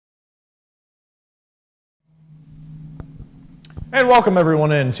And welcome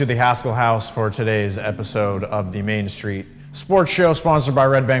everyone into the Haskell House for today's episode of the Main Street Sports Show, sponsored by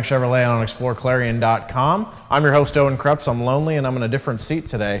Redbank Chevrolet on exploreClarion.com. I'm your host, Owen Krepps. I'm lonely and I'm in a different seat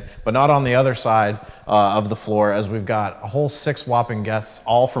today, but not on the other side of the floor, as we've got a whole 6 whopping guests,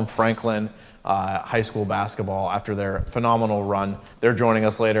 all from Franklin high school basketball after their phenomenal run. They're joining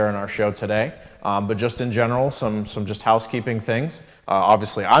us later in our show today. But just in general, some just housekeeping things.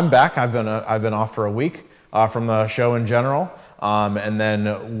 Obviously, I'm back. I've been off for a week from the show in general. And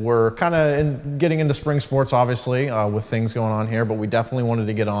then we're kind of getting into spring sports, obviously, with things going on here. But we definitely wanted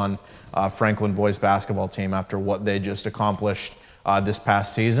to get on Franklin boys basketball team after what they just accomplished this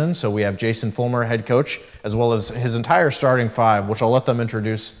past season. So we have Jason Fulmer, head coach, as well as his entire starting 5, which I'll let them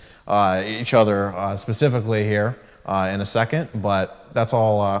introduce each other specifically here in a second. But that's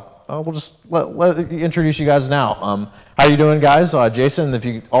all. We'll just let introduce you guys now. How you doing, guys? Jason,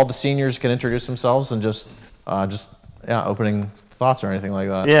 if all the seniors can introduce themselves and just opening thoughts or anything like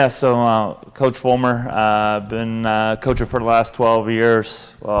that. Yeah, so Coach Fulmer, been coaching for the last 12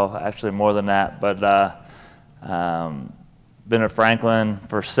 years. Well, actually more than that, but been at Franklin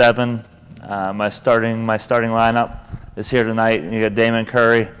for 7. My starting lineup is here tonight. You got Damon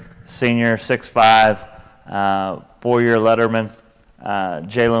Curry, senior, 6'5", 4-year letterman.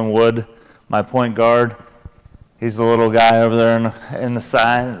 Jalen Wood, my point guard. He's the little guy over there in the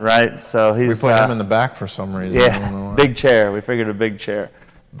side, right? So he's. We put him in the back for some reason. Yeah, big chair. We figured a big chair.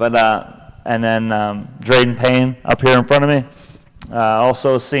 But and then Dreyden Payne up here in front of me,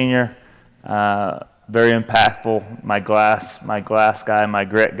 also a senior, very impactful. My glass guy, my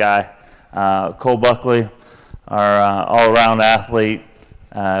grit guy. Buckley, our all-around athlete,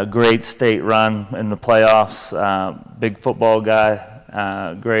 great state run in the playoffs. Big football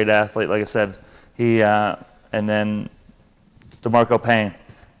guy, great athlete. Like I said, he. And then Damarco Payne.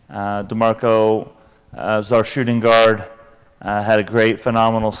 Damarco is our shooting guard, had a great,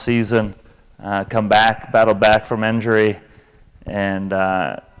 phenomenal season, battled back from injury, and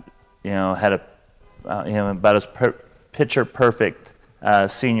had about as picture-perfect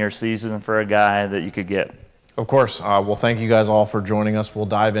senior season for a guy that you could get. Of course. Well, thank you guys all for joining us. We'll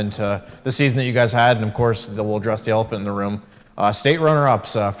dive into the season that you guys had, and of course, we'll address the elephant in the room. State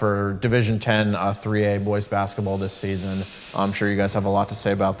runner-ups for Division 10 3A boys basketball this season. I'm sure you guys have a lot to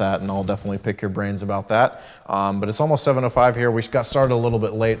say about that, and I'll definitely pick your brains about that. But it's almost 7:05 here. We got started a little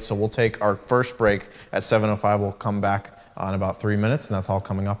bit late, so we'll take our first break at 7:05. We'll come back in about 3 minutes, and that's all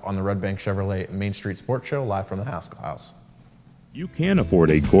coming up on the Redbank Chevrolet Main Street Sports Show, live from the Haskell House. You can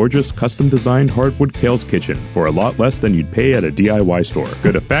afford a gorgeous, custom-designed hardwood Kales kitchen for a lot less than you'd pay at a DIY store.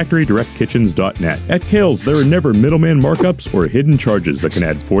 Go to FactoryDirectKitchens.net. At Kales, there are never middleman markups or hidden charges that can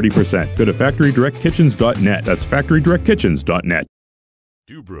add 40%. Go to FactoryDirectKitchens.net. That's FactoryDirectKitchens.net.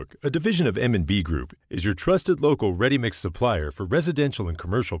 Dubrook, a division of M&B Group, is your trusted local ready-mix supplier for residential and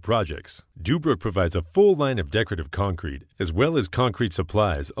commercial projects. Dubrook provides a full line of decorative concrete, as well as concrete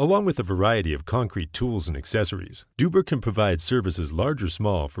supplies, along with a variety of concrete tools and accessories. Dubrook can provide services large or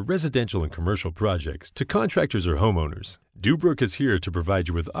small for residential and commercial projects to contractors or homeowners. Dubrook is here to provide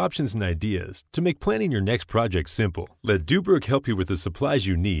you with options and ideas to make planning your next project simple. Let Dubrook help you with the supplies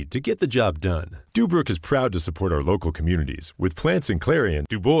you need to get the job done. Dubrook is proud to support our local communities with plants in Clarion,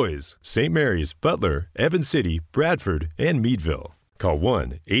 Du Bois, St. Mary's, Butler, Evans City, Bradford, and Meadville. Call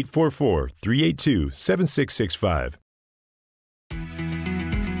 1-844-382-7665.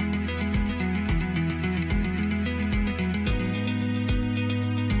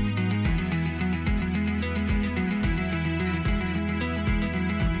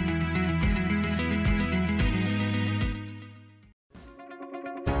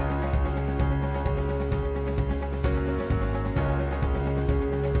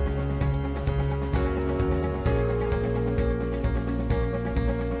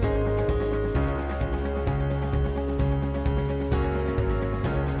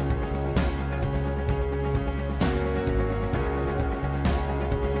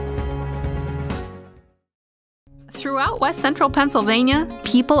 Throughout West Central Pennsylvania,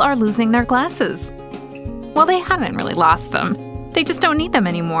 people are losing their glasses. Well, they haven't really lost them. They just don't need them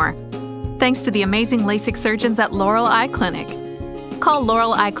anymore. Thanks to the amazing LASIK surgeons at Laurel Eye Clinic. Call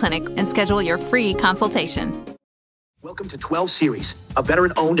Laurel Eye Clinic and schedule your free consultation. Welcome to 12 Series, a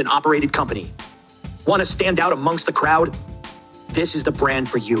veteran-owned and operated company. Want to stand out amongst the crowd? This is the brand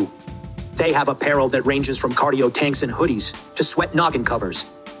for you. They have apparel that ranges from cardio tanks and hoodies to sweat noggin covers.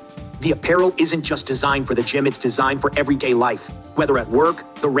 The apparel isn't just designed for the gym, it's designed for everyday life. Whether at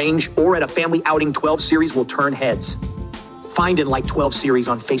work, the range, or at a family outing, 12 Series will turn heads. Find and like 12 Series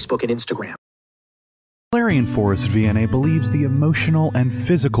on Facebook and Instagram. Clarion Forest VNA believes the emotional and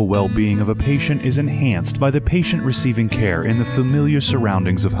physical well-being of a patient is enhanced by the patient receiving care in the familiar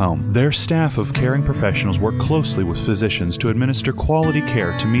surroundings of home. Their staff of caring professionals work closely with physicians to administer quality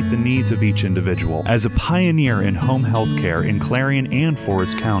care to meet the needs of each individual. As a pioneer in home health care in Clarion and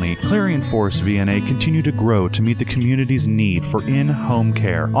Forest County, Clarion Forest VNA continue to grow to meet the community's need for in-home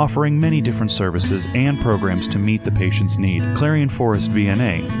care, offering many different services and programs to meet the patient's need. Clarion Forest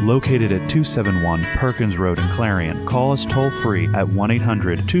VNA, located at 271 Perkins Road in Clarion. Call us toll-free at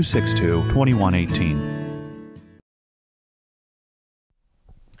 1-800-262-2118.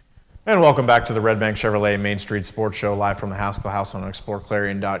 And welcome back to the Redbank Chevrolet Main Street Sports Show, live from the Haskell House on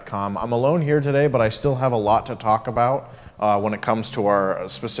exploreClarion.com. I'm alone here today, but I still have a lot to talk about when it comes to our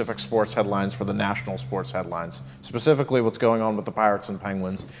specific sports headlines for the national sports headlines, specifically what's going on with the Pirates and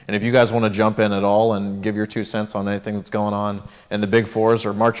Penguins. And if you guys want to jump in at all and give your 2 cents on anything that's going on in the Big Fours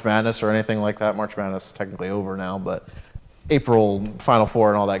or March Madness or anything like that, March Madness is technically over now, but April Final Four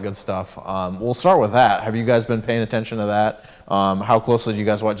and all that good stuff. We'll start with that. Have you guys been paying attention to that? How closely did you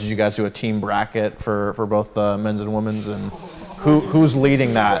guys watch? Did you guys do a team bracket for both men's and women's? And who's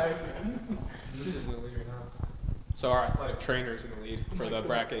leading that? So our athletic trainer is in the lead for the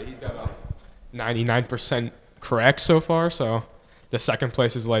bracket. He's got about 99% correct so far. So the second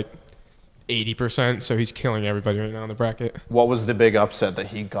place is like 80%. So he's killing everybody right now in the bracket. What was the big upset that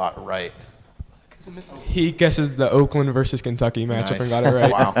he got right? He guesses the Oakland versus Kentucky matchup and got it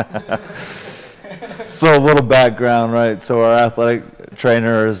right. Wow. So a little background, right? So our athletic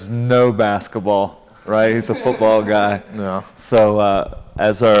trainer is no basketball, right? He's a football guy. No. So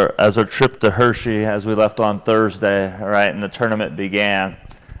as our trip to Hershey, as we left on Thursday, right, and the tournament began,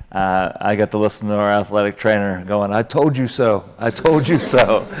 I got to listen to our athletic trainer going, "I told you so, I told you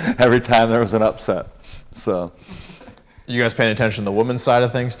so," every time there was an upset. So, you guys paying attention to the women's side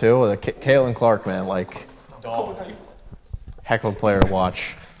of things too? Caitlin Clark, man, like, heck of a player to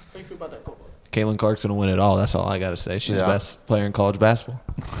watch. How do you feel about that, Cole? Caitlin Clark's going to win it all. That's all I got to say. She's the best player in college basketball.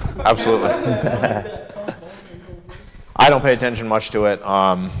 Absolutely. I don't pay attention much to it.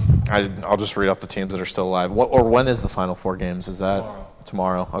 I'll just read off the teams that are still alive. When is the Final Four games? Is that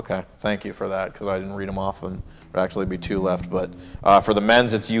tomorrow? Okay. Thank you for that, because I didn't read them off, and there'd actually be 2 left. But for the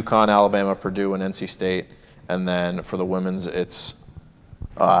men's, it's UConn, Alabama, Purdue, and NC State. And then for the women's, it's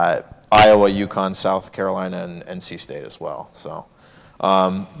Iowa, UConn, South Carolina, and NC State as well. So,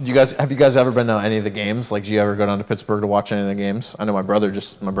 have you guys ever been to any of the games? Like, do you ever go down to Pittsburgh to watch any of the games? I know my brothers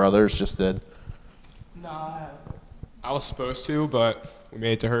just did. No, I was supposed to, but we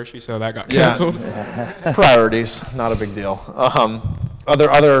made it to Hershey, so that got canceled. Yeah. Priorities, not a big deal.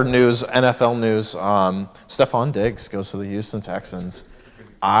 Other news, NFL news. Stephon Diggs goes to the Houston Texans.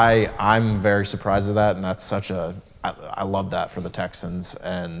 I'm very surprised at that, and that's I love that for the Texans.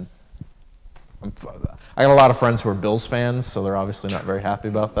 And I got a lot of friends who are Bills fans, so they're obviously not very happy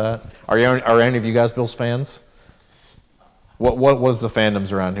about that. Are any of you guys Bills fans? What was the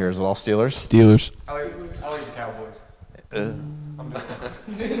fandoms around here? Is it all Steelers? Steelers. I like the Cowboys.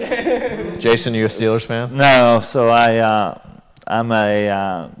 Jason, you a Steelers fan? no, so I'm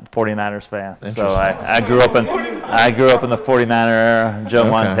a 49ers fan. So I grew up in the 49er era. Joe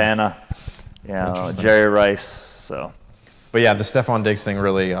Montana, Jerry Rice. So, but yeah, the Stephon Diggs thing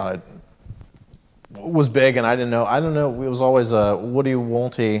really was big, and I don't know. It was always a would he,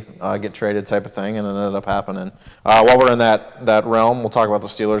 won't he get traded type of thing, and it ended up happening. While we're in that realm, we'll talk about the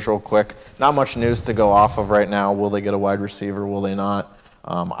Steelers real quick. Not much news to go off of right now. Will they get a wide receiver? Will they not?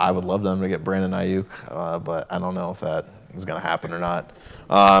 I would love them to get Brandon Ayuk, but I don't know if that is going to happen or not.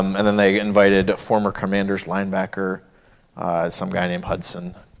 And then they invited former Commanders linebacker, some guy named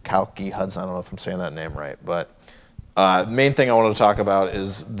Kalki Hudson. I don't know if I'm saying that name right, but main thing I wanted to talk about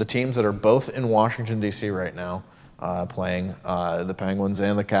is the teams that are both in Washington D.C. right now, playing the Penguins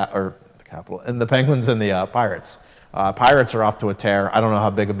and the Capital, and the Penguins and the Pirates. Pirates are off to a tear. I don't know how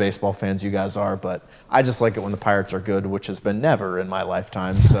big of baseball fans you guys are, but I just like it when the Pirates are good, which has been never in my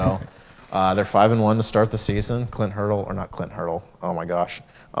lifetime. So they're 5-1 to start the season. Oh my gosh.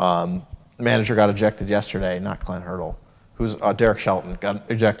 Manager got ejected yesterday. Not Clint Hurdle. Derek Shelton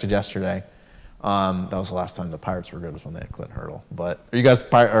got ejected yesterday. That was the last time the Pirates were good, was when they had Clint Hurdle. But are you guys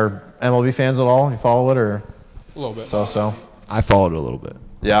are MLB fans at all? You follow it or? A little bit. So. I followed it a little bit.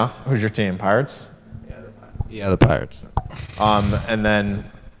 Yeah. Who's your team? Pirates? Yeah, the Pirates. And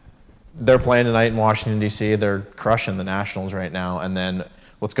then they're playing tonight in Washington D.C. They're crushing the Nationals right now. And then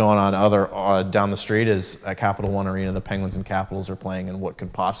what's going on down the street is at Capital One Arena. The Penguins and Capitals are playing in what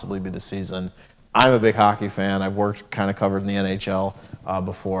could possibly be the season. I'm a big hockey fan. I've covered in the NHL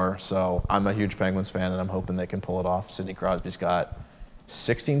before, so I'm a huge Penguins fan, and I'm hoping they can pull it off. Sidney Crosby's got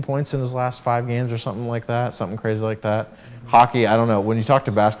 16 points in his last 5 games or something like that, something crazy like that. Hockey, I don't know. When you talk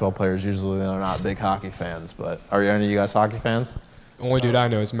to basketball players, usually they're not big hockey fans, but are any of you guys hockey fans? Only dude I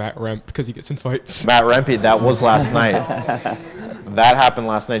know is Matt Remp because he gets in fights. Matt Rempe, that was last night. That happened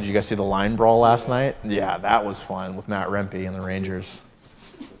last night. Did you guys see the line brawl last night? Yeah, that was fun with Matt Rempe and the Rangers.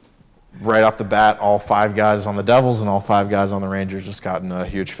 Right off the bat, all 5 guys on the Devils and all 5 guys on the Rangers just got in a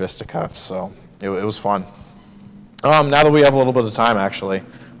huge fisticuffs, so it was fun. Now that we have a little bit of time, actually,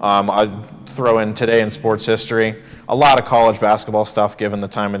 I'd throw in today in sports history. A lot of college basketball stuff given the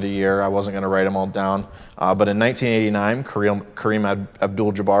time of the year. I wasn't going to write them all down. But in 1989, Kareem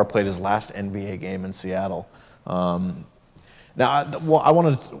Abdul-Jabbar played his last NBA game in Seattle. Now,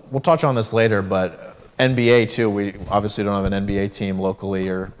 we'll touch on this later, but NBA too, we obviously don't have an NBA team locally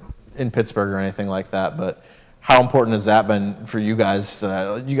or in Pittsburgh or anything like that, but how important has that been for you guys?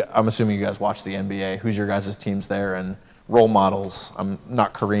 I'm assuming you guys watch the NBA. Who's your guys' teams there and role models? I'm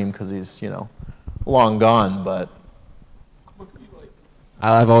not Kareem because he's, long gone, but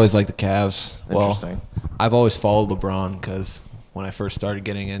I've always liked the Cavs. Interesting. Well, I've always followed LeBron because when I first started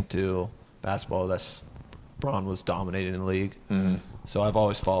getting into basketball, LeBron was dominating the league. Mm-hmm. So I've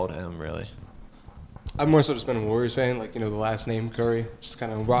always followed him, really. I've more so just been a Warriors fan, like, the last name Curry, just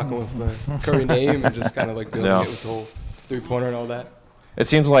kind of rocking with the Curry name and just kind of like building it with the whole three-pointer and all that. It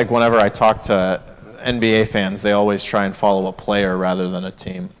seems like whenever I talk to NBA fans, they always try and follow a player rather than a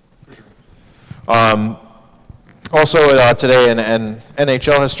team. Also today in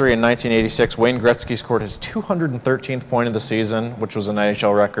NHL history in 1986, Wayne Gretzky scored his 213th point of the season, which was an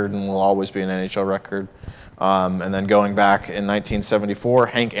NHL record and will always be an NHL record. And then going back in 1974,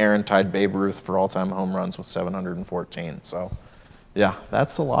 Hank Aaron tied Babe Ruth for all-time home runs with 714. So, yeah,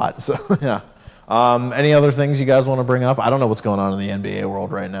 that's a lot. So, yeah. Any other things you guys want to bring up? I don't know what's going on in the NBA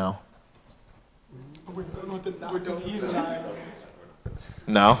world right now.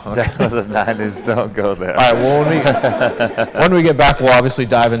 No? Okay. The 90s, don't go there. All right, well, when we get back, we'll obviously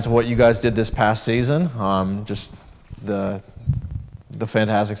dive into what you guys did this past season. Just the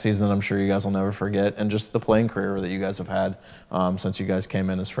fantastic season that I'm sure you guys will never forget, and just the playing career that you guys have had since you guys came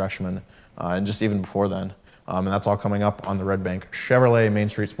in as freshmen, and just even before then. And that's all coming up on the Redbank Chevrolet Main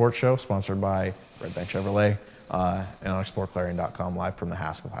Street Sports Show, sponsored by Redbank Chevrolet, and on exploreClarion.com, live from the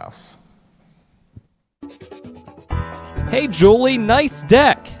Haskell House. Hey Julie, nice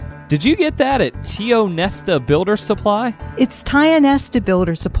deck. Did you get that at Tio Nesta Builder Supply? It's Tio Nesta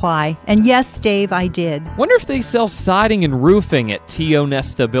Builder Supply, and yes, Dave, I did. Wonder if they sell siding and roofing at Tio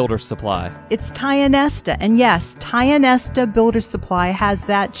Nesta Builder Supply. It's Tio Nesta, and yes, Tio Nesta Builder Supply has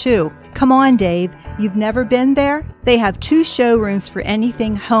that too. Come on, Dave. You've never been there? They have 2 showrooms for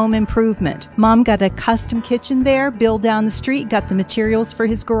anything home improvement. Mom got a custom kitchen there. Bill down the street got the materials for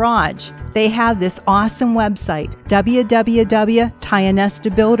his garage. They have this awesome website,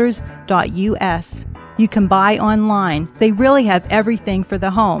 www.tionestabuilders.us. You can buy online. They really have everything for the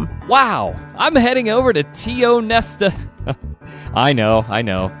home. Wow, I'm heading over to Tio Nesta. I know.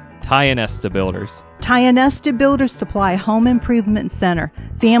 Tio Nesta Builders. Tio Nesta Builder Supply Home Improvement Center,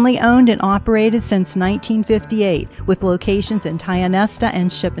 family owned and operated since 1958, with locations in Tio Nesta and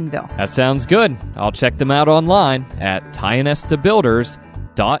Shippenville. That sounds good. I'll check them out online at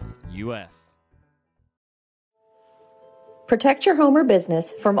tionestabuilders.us. Protect your home or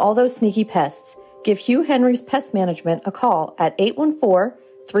business from all those sneaky pests. Give Hugh Henry's Pest Management a call at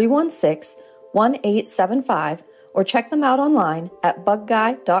 814-316-1875 or check them out online at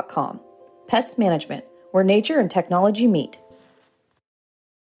bugguy.com. Pest Management, where nature and technology meet.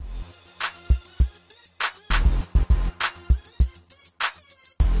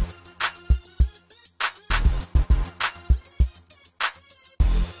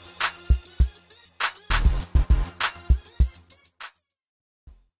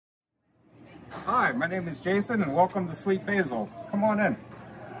 Hi, my name is Jason, and welcome to Sweet Basil. Come on in.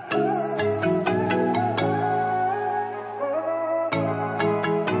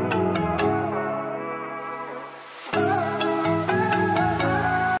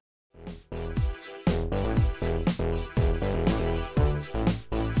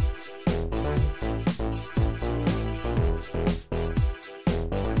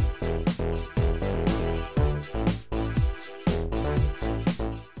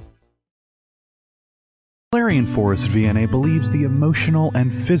 Clarion Forest VNA believes the emotional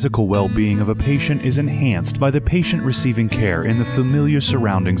and physical well-being of a patient is enhanced by the patient receiving care in the familiar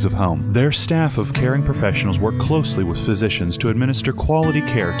surroundings of home. Their staff of caring professionals work closely with physicians to administer quality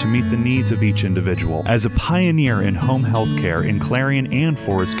care to meet the needs of each individual. As a pioneer in home health care in Clarion and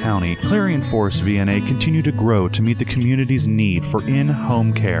Forest County, Clarion Forest VNA continue to grow to meet the community's need for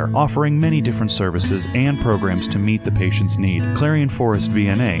in-home care, offering many different services and programs to meet the patient's need. Clarion Forest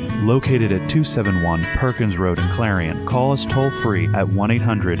VNA, located at 271 Perkins Road in Clarion. Call us toll-free at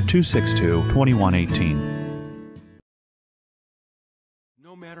 1-800-262-2118.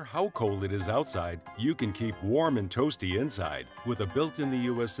 No matter how cold it is outside, you can keep warm and toasty inside with a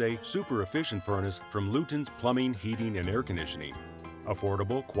built-in-the-USA super efficient furnace from Luton's Plumbing, Heating, and Air Conditioning.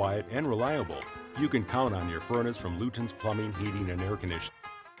 Affordable, quiet, and reliable. You can count on your furnace from Luton's Plumbing, Heating, and Air Conditioning.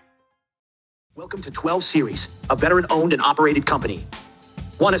 Welcome to 12 Series, a veteran-owned and operated company.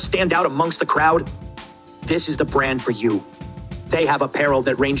 Want to stand out amongst the crowd? This is the brand for you. They have apparel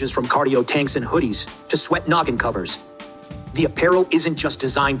that ranges from cardio tanks and hoodies to sweat noggin covers. The apparel isn't just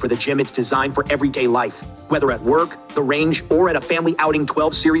designed for the gym, it's designed for everyday life. Whether at work, the range, or at a family outing,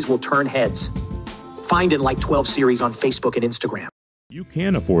 12 Series will turn heads. Find and like 12 Series on Facebook and Instagram. You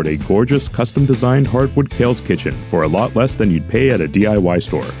can afford a gorgeous, custom-designed hardwood Kale's kitchen for a lot less than you'd pay at a DIY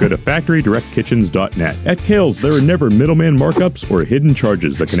store. Go to FactoryDirectKitchens.net. At Kale's, there are never middleman markups or hidden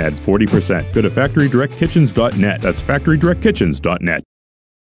charges that can add 40%. Go to FactoryDirectKitchens.net. That's FactoryDirectKitchens.net.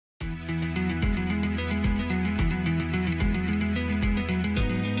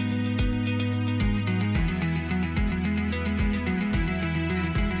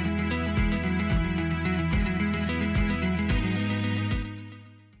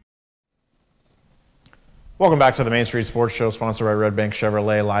 Welcome back to the Main Street Sports Show, sponsored by Redbank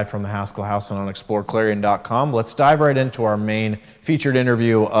Chevrolet, live from the Haskell House and on exploreClarion.com. Let's dive right into our main featured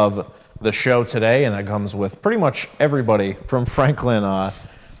interview of the show today, and it comes with pretty much everybody from Franklin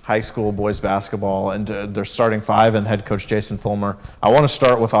High School boys basketball and their starting five and head coach Jason Fulmer. I want to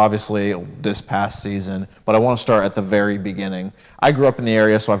start with obviously this past season, but I want to start at the very beginning. I grew up in the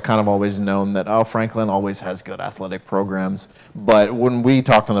area, so I've kind of always known that, Franklin always has good athletic programs. But when we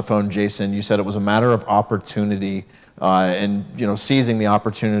talked on the phone, Jason, you said it was a matter of opportunity and seizing the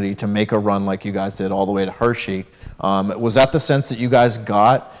opportunity to make a run like you guys did all the way to Hershey. Was that the sense that you guys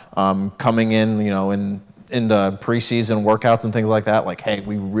got coming in, into preseason workouts and things like that? Like, hey,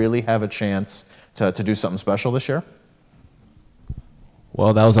 we really have a chance to do something special this year?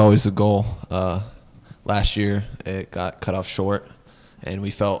 Well, that was always the goal. Last year, it got cut off short, and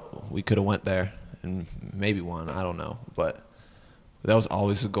we felt we could have went there and maybe won. I don't know. But that was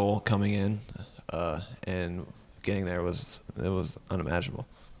always the goal coming in, and getting there was unimaginable.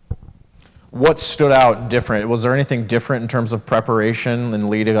 What stood out different? Was there anything different in terms of preparation and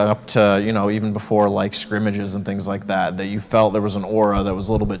leading up to, even before like scrimmages and things like that, that you felt there was an aura that was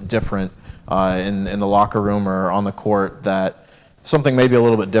a little bit different in the locker room or on the court, that something maybe a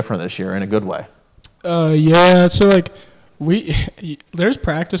little bit different this year in a good way? Yeah, so like there's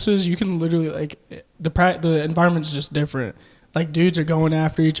practices you can literally the environment's just different. Like dudes are going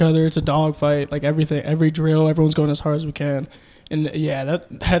after each other. It's a dogfight. Like every drill, everyone's going as hard as we can. And yeah,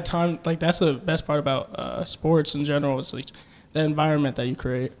 that time, like that's the best part about sports in general. It's like the environment that you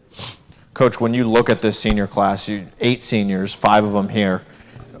create. Coach, when you look at this senior class, 8 seniors, 5 of them here,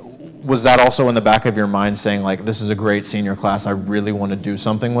 was that also in the back of your mind saying like, this is a great senior class, I really want to do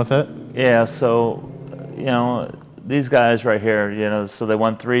something with it? Yeah, so, these guys right here, so they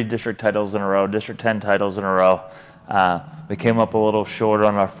won 3 district titles in a row, District 10 titles in a row. We came up a little short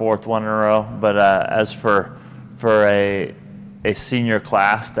on our 4th one in a row, but as for a senior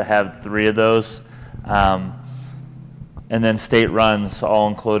class to have 3 of those, and then state runs all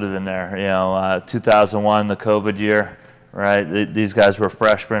included in there. 2001, the COVID year, right? These guys were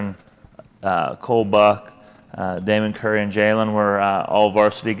freshmen. Cole Buck, Damon, Curry, and Jalen were all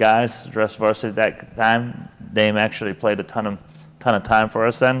varsity guys, dressed varsity at that time. Dame actually played a ton of time for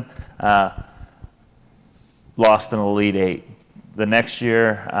us then. Lost in the Elite 8. The next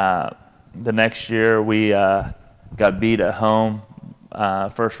year we got beat at home,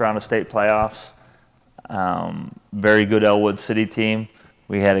 first round of state playoffs. Very good Elwood City team.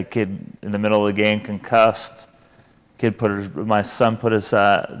 We had a kid in the middle of the game concussed. My son put his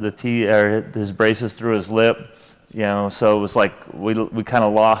braces through his lip. So it was like we kind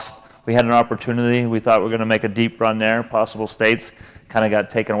of lost. We had an opportunity. We thought we were going to make a deep run there. Possible states kind of got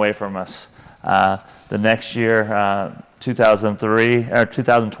taken away from us. The next year,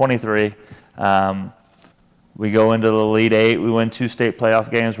 2023. We go into the Elite 8. We win 2 state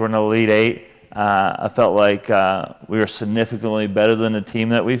playoff games. We're in the Elite 8. I felt like we were significantly better than the team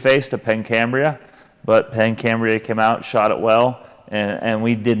that we faced at Penn Cambria. but Penn Cambria came out, shot it well, and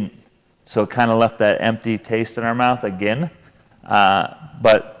we didn't. So it kind of left that empty taste in our mouth again.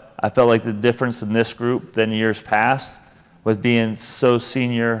 But I felt like the difference in this group than years past was being so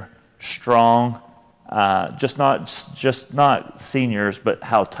senior, strong, just not seniors, but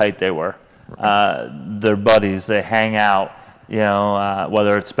how tight they were. They're buddies. They hang out,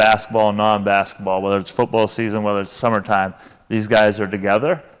 whether it's basketball, non-basketball, whether it's football season, whether it's summertime. These guys are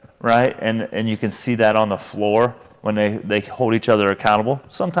together, right? And you can see that on the floor when they hold each other accountable.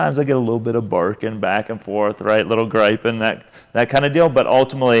 Sometimes they get a little bit of barking back and forth, right? Little griping, that kind of deal. But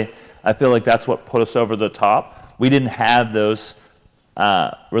ultimately, I feel like that's what put us over the top. We didn't have those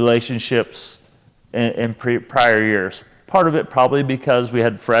relationships in prior years. Part of it probably because we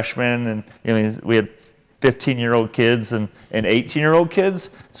had freshmen and we had 15-year-old kids and 18-year-old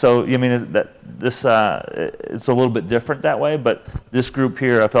kids. So it's a little bit different that way. But this group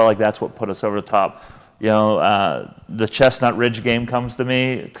here, I felt like that's what put us over the top. The Chestnut Ridge game comes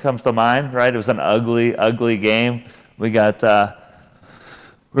to mind, right? It was an ugly, ugly game. We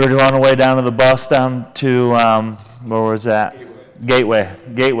were on our way down to the bus down to where was that?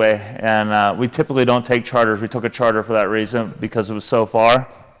 Gateway, and we typically don't take charters. We took a charter for that reason because it was so far.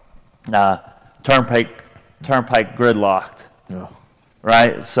 Turnpike gridlocked. Yeah.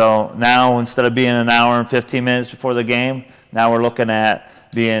 Right? So now instead of being an hour and 15 minutes before the game, now we're looking at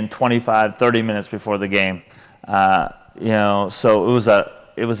being 25, 30 minutes before the game. So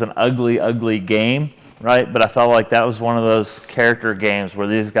it was an ugly, ugly game, right? But I felt like that was one of those character games where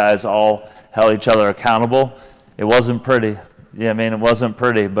these guys all held each other accountable. It wasn't pretty. It wasn't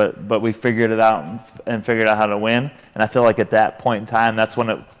pretty, but we figured it out and figured out how to win. And I feel like at that point in time, that's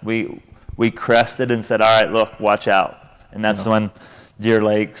when we crested and said, all right, look, watch out. And that's when Deer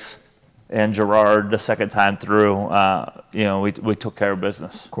Lakes and Girard the second time through, we took care of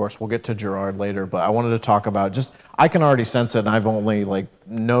business. Of course, we'll get to Girard later, but I wanted to talk about I can already sense it, and I've only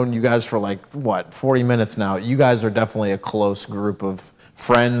known you guys for 40 minutes now. You guys are definitely a close group of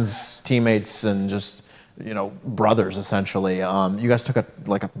friends, teammates, and just brothers essentially. You guys took a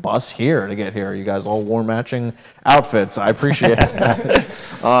bus here to get here. You guys all wore matching outfits. I appreciate that.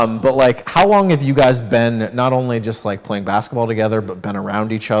 But how long have you guys been not only just playing basketball together, but been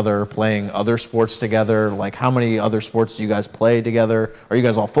around each other, playing other sports together? How many other sports do you guys play together? Are you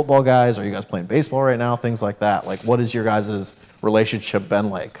guys all football guys? Are you guys playing baseball right now? Things like that. What has your guys' relationship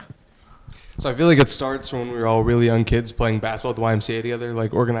been like? So I feel like it starts from when we were all really young kids playing basketball at the YMCA together,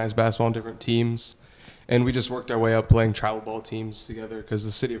 organized basketball in different teams. And we just worked our way up playing travel ball teams together because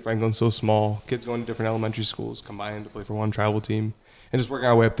the city of Franklin's so small. Kids going to different elementary schools combined to play for one travel team. And just working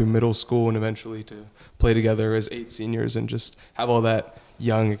our way up through middle school and eventually to play together as 8 seniors and just have all that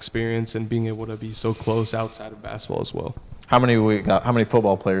young experience and being able to be so close outside of basketball as well. How many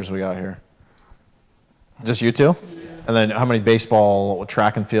football players we got here? Just you two? Yeah. And then how many baseball,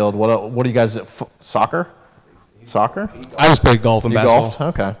 track and field? What do you guys, soccer? I just played golf and basketball. You golfed?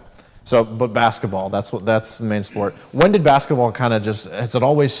 Okay. So, but basketball, that's the main sport. When did basketball has it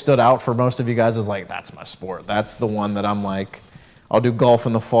always stood out for most of you guys as that's my sport? That's the one that I'm I'll do golf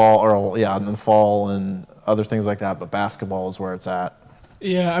in the fall, in the fall and other things like that, but basketball is where it's at.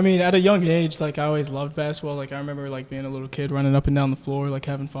 Yeah, at a young age, I always loved basketball. I remember being a little kid running up and down the floor,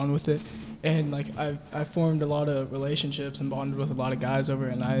 having fun with it. And I formed a lot of relationships and bonded with a lot of guys over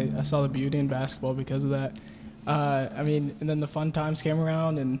it, and I saw the beauty in basketball because of that. And then the fun times came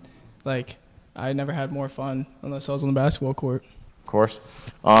around, and I never had more fun unless I was on the basketball court. Of course.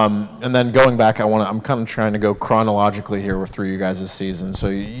 And then going back, I'm kind of trying to go chronologically here through you guys' season. So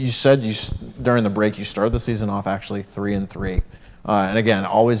you said during the break you started the season off actually 3-3. And again,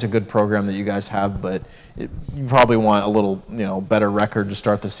 always a good program that you guys have, but you probably want a little better record to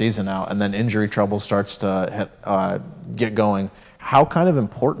start the season out. And then injury trouble starts to get going. How kind of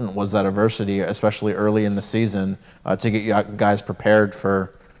important was that adversity, especially early in the season, to get you guys prepared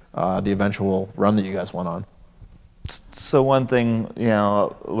for the eventual run that you guys went on? So one thing,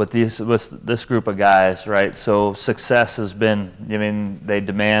 with this group of guys, right? So success has been, they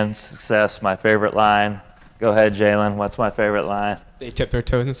demand success. My favorite line. Go ahead, Jalen. What's my favorite line? They tip their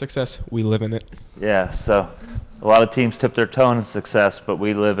toes in success. We live in it. Yeah. So a lot of teams tip their toe in success, but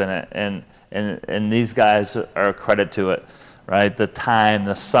we live in it, and these guys are a credit to it. Right,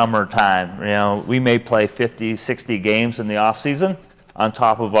 the summertime. We may play 50, 60 games in the off season on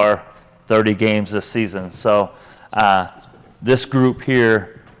top of our 30 games this season. So this group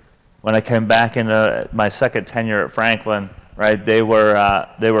here, when I came back into my second tenure at Franklin, right, they were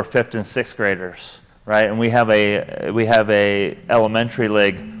 5th and 6th graders, right, and we have a elementary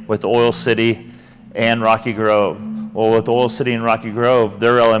league with Oil City and Rocky Grove. Well, with Oil City and Rocky Grove,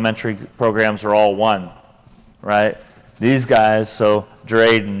 their elementary programs are all one, right? These guys, so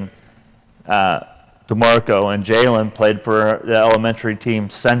Dreyden, Damarco, and Jalen played for the elementary team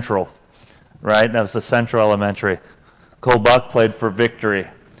Central, right? That was the Central Elementary. Cole Buck played for Victory.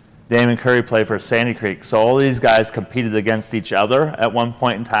 Damon Curry played for Sandy Creek. So all these guys competed against each other at one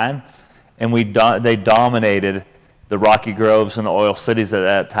point in time, and they dominated the Rocky Groves and the Oil Cities at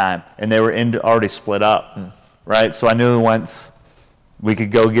that time, and they were already split up, right? So I knew once we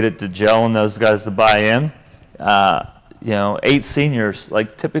could go get it to gel and those guys to buy in, 8 seniors,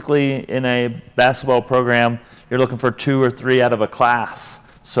 like typically in a basketball program, you're looking for 2 or 3 out of a class.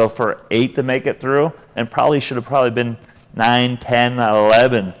 So for 8 to make it through, and should have been 9, 10,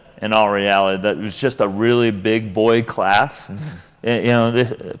 11 in all reality. That was just a really big boy class,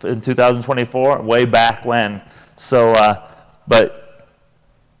 in 2024, way back when. So, but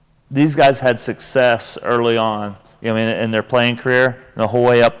these guys had success early on, in their playing career, the whole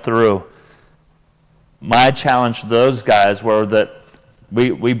way up through. My challenge to those guys were that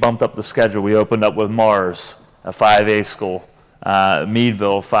we bumped up the schedule. We opened up with Mars, a 5A school,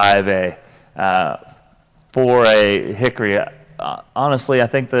 Meadville, 5A, 4A, Hickory. Honestly, I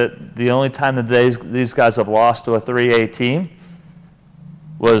think that the only time that these guys have lost to a 3A team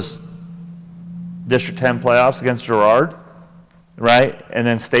was District 10 playoffs against Girard, right? And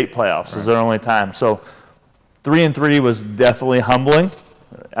then state playoffs is their only time. So 3-3 was definitely humbling,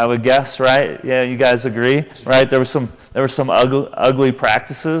 I would guess, right? Yeah, you guys agree, right? There were some ugly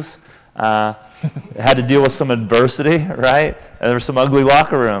practices. Had to deal with some adversity, right? And there were some ugly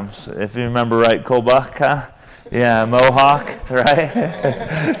locker rooms, if you remember right. Cole Buck, yeah, Mohawk, right?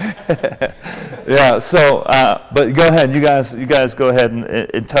 Yeah. So, but go ahead, you guys go ahead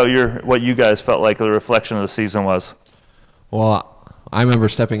and tell what you guys felt like the reflection of the season was. Well, I remember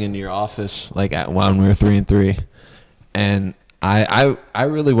stepping into your office when we were 3-3, and I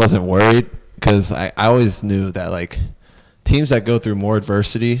really wasn't worried because I always knew that teams that go through more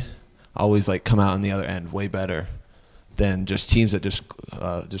adversity always come out on the other end way better than just teams that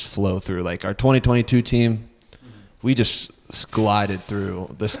just flow through. Our 2022 team, we just glided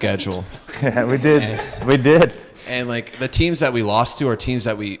through the schedule. Yeah, we did. We did. And the teams that we lost to are teams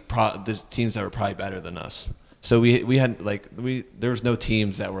that teams that were probably better than us. So we had there was no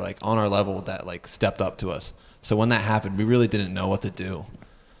teams that were on our level that stepped up to us. So when that happened, we really didn't know what to do.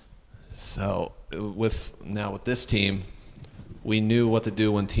 So with this team, we knew what to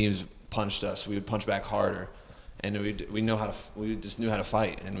do when teams punched us. We would punch back harder, and we just knew how to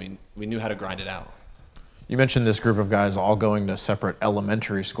fight, and we knew how to grind it out. You mentioned this group of guys all going to separate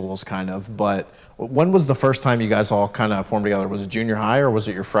elementary schools, but when was the first time you guys all kind of formed together? Was it junior high or was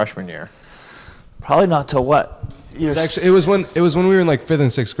it your freshman year? Probably not till what? It was when we were in 5th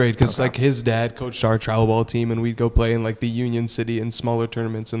and 6th grade, because his dad coached our travel ball team, and we'd go play in the Union City and smaller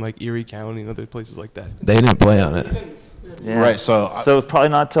tournaments in Erie County and other places like that. They didn't play on it. Yeah. Right. So it's probably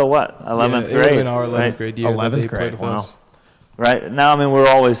not till what? 11th grade. In our 11th grade year. 11th grade. Wow. Right. Now, we're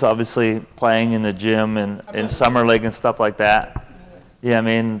always obviously playing in the gym and in summer league and stuff like that. Yeah,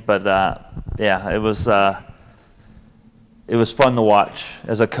 but yeah, it was fun to watch.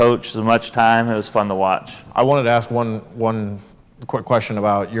 As a coach, so much time, it was fun to watch. I wanted to ask one quick question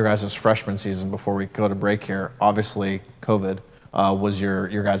about your guys' freshman season before we go to break here. Obviously, COVID was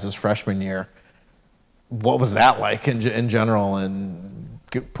your guys' freshman year. What was that like in general, and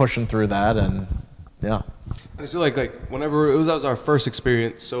pushing through that, and yeah? I just feel whenever that was our first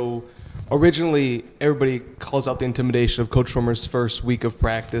experience. So originally, everybody calls out the intimidation of Coach Fulmer's first week of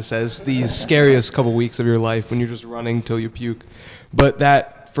practice as the scariest couple weeks of your life when you're just running till you puke. But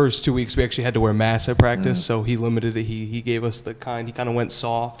that first 2 weeks, we actually had to wear masks at practice, so he limited it. He gave us he kind of went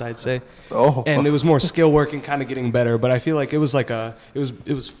soft, I'd say. Oh. And it was more skill work and kind of getting better. But I feel like it was it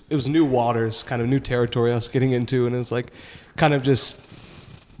was new waters, kind of new territory us getting into, and it was kind of just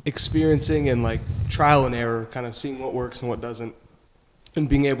experiencing and trial and error, kind of seeing what works and what doesn't. And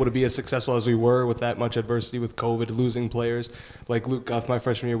being able to be as successful as we were with that much adversity with COVID, losing players. Like Luke Guff, my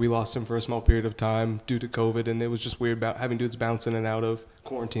freshman year, we lost him for a small period of time due to COVID, and it was just weird about having dudes bounce in and out of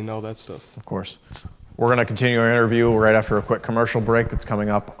quarantine and all that stuff. Of course. We're going to continue our interview right after a quick commercial break that's coming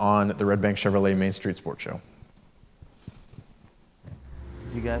up on the Redbank Chevrolet Main Street Sports Show.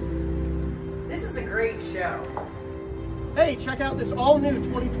 You guys? This is a great show. Hey, check out this all-new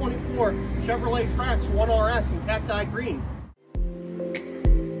 2024 Chevrolet Trax 1RS in Cacti Green.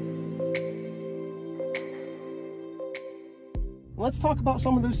 Let's talk about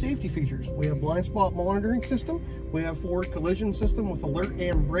some of those safety features. We have blind spot monitoring system, we have forward collision system with alert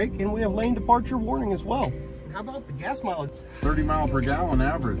and brake, and we have lane departure warning as well. How about the gas mileage? 30 miles per gallon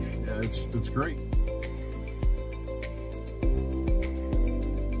average. Yeah, it's great.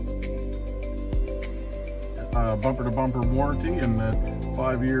 bumper-to-bumper warranty and the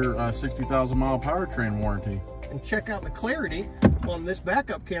 5-year 60,000 mile powertrain warranty. And check out the clarity on this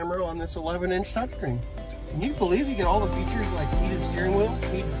backup camera on this 11-inch touchscreen. Can you believe you get all the features like heated steering wheel,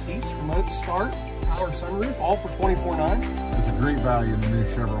 heated seats, remote start, power sunroof, all for $24,900? It's a great value in the new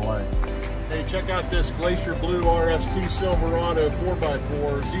Chevrolet. Hey, check out this Glacier Blue RST Silverado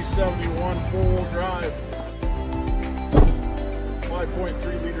 4x4 Z71 four-wheel drive,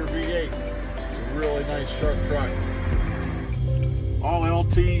 5.3 liter V8. It's a really nice, sharp truck. All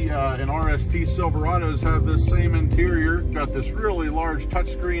LT and RST Silverados have this same interior. Got this really large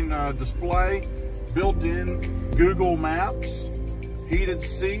touchscreen display, built-in Google Maps, heated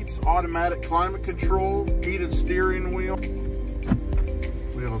seats, automatic climate control, heated steering wheel.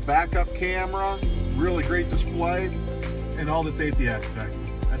 We have a backup camera, really great display, and all the safety aspects.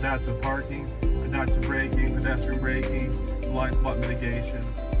 Adaptive parking, adaptive braking, pedestrian braking, blind spot mitigation.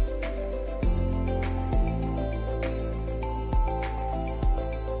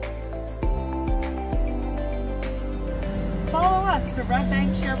 Follow us to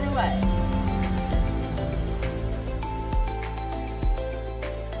Redbank Chevrolet.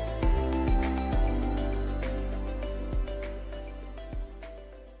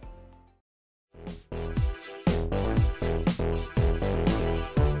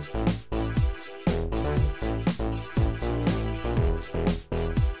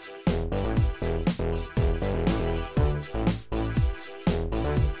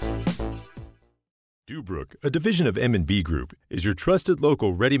 Dubrook, a division of M&B Group, is your trusted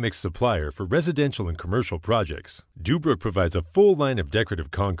local ready-mix supplier for residential and commercial projects. Dubrook provides a full line of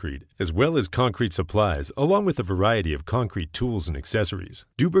decorative concrete, as well as concrete supplies, along with a variety of concrete tools and accessories.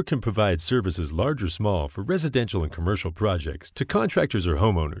 Dubrook can provide services large or small for residential and commercial projects to contractors or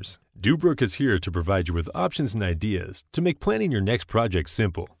homeowners. Dubrook is here to provide you with options and ideas to make planning your next project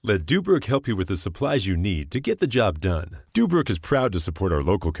simple. Let Dubrook help you with the supplies you need to get the job done. Dubrook is proud to support our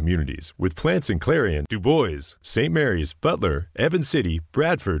local communities with plants in Clarion, Du Bois, St. Mary's, Butler, Evans City,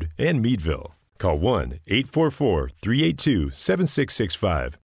 Bradford, and Meadville. Call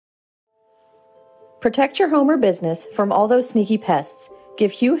 1-844-382-7665. Protect your home or business from all those sneaky pests.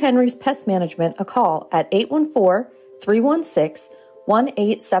 Give Hugh Henry's Pest Management a call at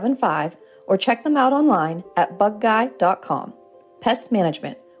 814-316-1875 or check them out online at bugguy.com. Pest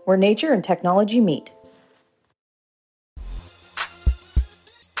Management, where nature and technology meet.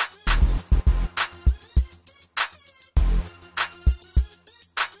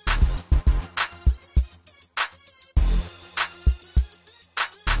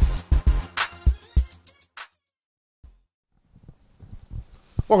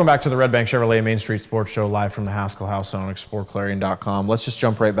 Welcome back to the Redbank Chevrolet Main Street Sports Show, live from the Haskell House on exploreClarion.com. Let's just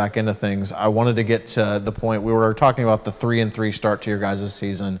jump right back into things. I wanted to get to the point, we were talking about the 3-3 start to your guys'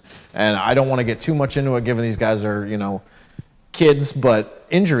 season, and I don't want to get too much into it given these guys are, you know, kids, but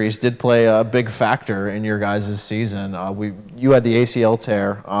injuries did play a big factor in your guys' season. You had the ACL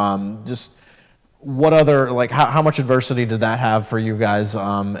tear. Just what other, like, how much adversity did that have for you guys,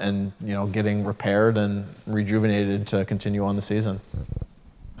 and, you know, getting repaired and rejuvenated to continue on the season?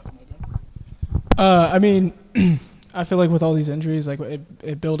 I mean, I feel like with all these injuries, like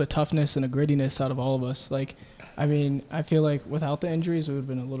it built a toughness and a grittiness out of all of us. Like, I mean, I feel like without the injuries, we would have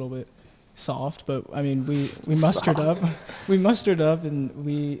been a little bit soft. But I mean, we mustered up, and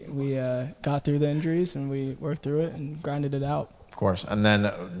we got through the injuries and we worked through it and grinded it out. Of course. And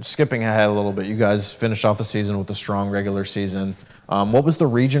then skipping ahead a little bit, you guys finished off the season with a strong regular season. What was the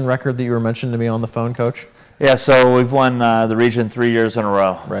region record that you were mentioning to me on the phone, Coach? Yeah, so we've won the region 3 years in a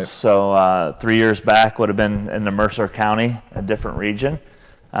row. Right. So 3 years back would have been in the Mercer County, a different region.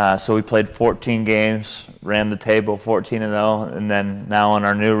 So we played 14 games, ran the table 14-0, and then now in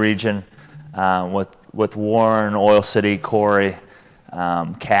our new region with Warren, Oil City, Corey,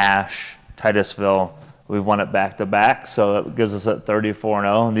 Cache, Titusville, we've won it back-to-back. So that gives us at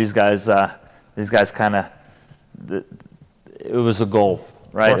 34-0. And these guys kind of, it was a goal,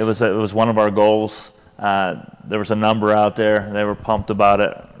 right? It was one of our goals. There was a number out there. They were pumped about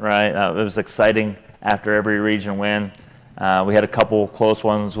it, right? It was exciting after every region win. We had a couple close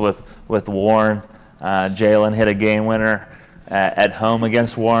ones with Warren. Jalen hit a game winner at home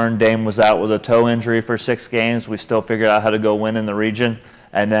against Warren. Damon was out with a toe injury for 6 games. We still figured out how to go win in the region.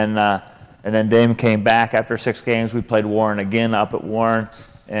 And then Damon came back after 6 games. We played Warren again up at Warren.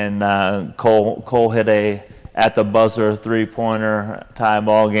 And Cole hit a at the buzzer 3-pointer tie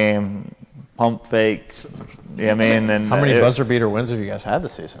ball game. Pump fake, you know what I mean? And how many buzzer beater wins have you guys had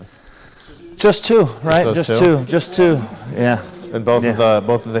this season? Just 2, right? Just two. Yeah. And both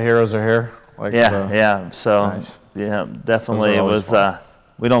of the heroes are here. Like yeah. So nice. yeah, definitely it was.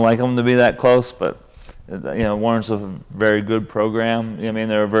 We don't like them to be that close, but Warren's a very good program. I mean,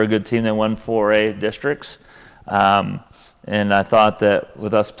 they're a very good team. They won 4A districts. And I thought that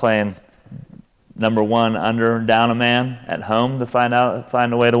with us playing number one under and down a man at home to find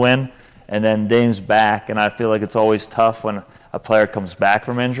a way to win, and then Dame's back, and I feel like it's always tough when a player comes back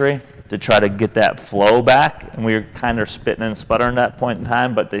from injury to try to get that flow back. And we were kind of spitting and sputtering at that point in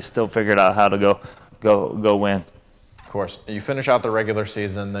time, but they still figured out how to go win. Of course. You finish out the regular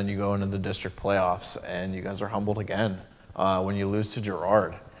season, then you go into the district playoffs, and you guys are humbled again when you lose to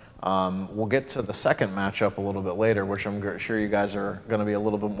Girard. We'll get to the second matchup a little bit later, which I'm sure you guys are going to be a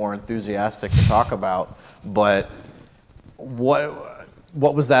little bit more enthusiastic to talk about. But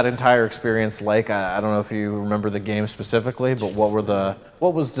what was that entire experience like? I don't know if you remember the game specifically, but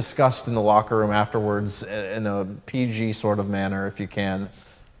what was discussed in the locker room afterwards in a PG sort of manner, if you can?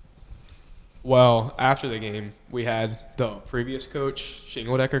 Well, after the game, we had the previous coach, Coach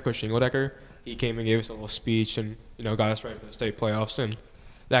Shingledecker. He came and gave us a little speech and, got us ready for the state playoffs. And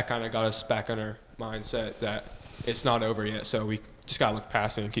that kind of got us back on our mindset that it's not over yet. So we just got to look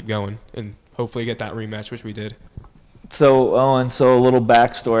past it and keep going and hopefully get that rematch, which we did. So, Owen, a little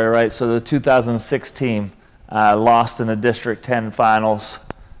backstory, right? So the 2006 team lost in the District 10 finals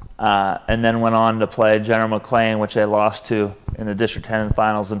and then went on to play General McLean, which they lost to in the District 10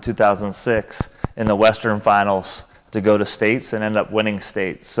 finals in 2006 in the Western finals to go to states and end up winning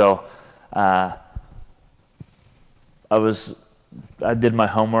states. So I did my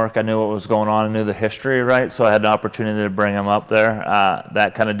homework. I knew what was going on. I knew the history, right? So I had an opportunity to bring him up there,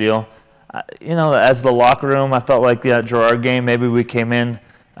 that kind of deal. As the locker room, I felt like the Girard game, maybe we came in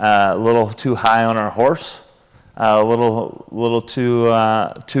a little too high on our horse, a little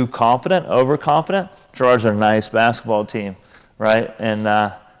too confident, overconfident. Girard's a nice basketball team, right? And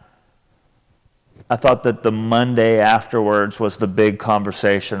I thought that the Monday afterwards was the big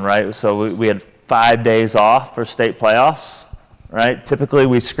conversation, right? So we had 5 days off for state playoffs, right? Typically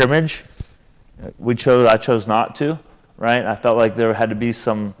we scrimmage. I chose not to, right? I felt like there had to be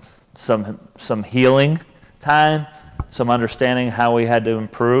some healing time, some understanding how we had to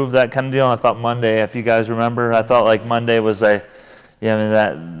improve, that kind of deal. I thought Monday, if you guys remember, I felt like Monday was that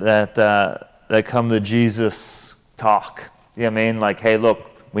come to Jesus talk. You know what I mean? Like, hey, look,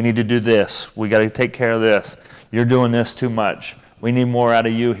 we need to do this. We got to take care of this. You're doing this too much. We need more out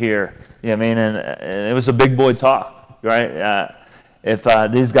of you here. You know what I mean? And it was a big boy talk, right? If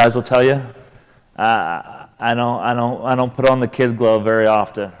these guys will tell you, I don't put on the kid glove very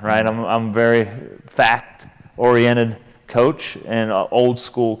often, right? I'm very fact-oriented coach and old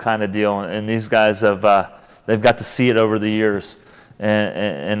school kind of deal, and these guys they've got to see it over the years,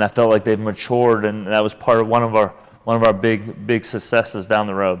 and I felt like they've matured, and that was part of one of our big successes down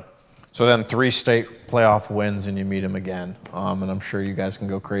the road. So then 3 state playoff wins, and you meet them again, and I'm sure you guys can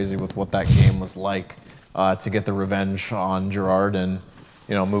go crazy with what that game was like to get the revenge on Girard and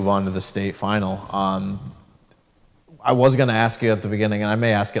move on to the state final. I was going to ask you at the beginning, and I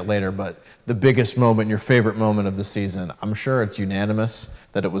may ask it later, but the biggest moment, your favorite moment of the season, I'm sure it's unanimous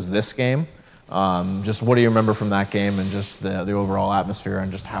that it was this game. Just what do you remember from that game and just the overall atmosphere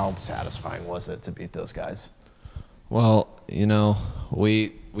and just how satisfying was it to beat those guys? Well,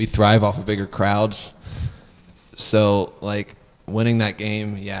 we thrive off of bigger crowds. So, winning that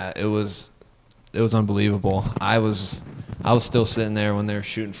game, yeah, it was unbelievable. I was still sitting there when they were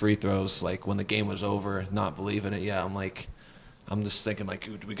shooting free throws, when the game was over, not believing it yet. I'm just thinking,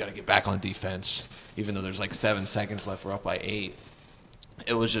 we got to get back on defense, even though there's 7 seconds left. We're up by 8.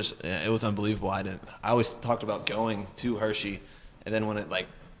 It was unbelievable. I always talked about going to Hershey, and then when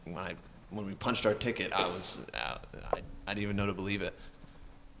we punched our ticket, I didn't even know to believe it.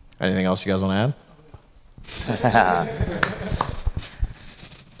 Anything else you guys want to add?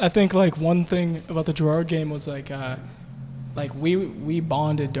 I think one thing about the Girard game was we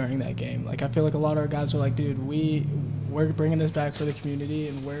bonded during that game. I feel like a lot of our guys were like, dude, we're bringing this back for the community,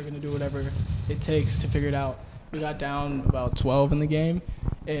 and we're gonna do whatever it takes to figure it out. We got down about 12 in the game,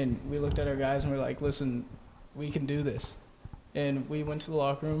 and we looked at our guys and we're like, listen, we can do this. And we went to the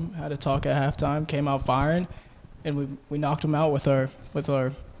locker room, had a talk at halftime, came out firing, and we knocked them out with our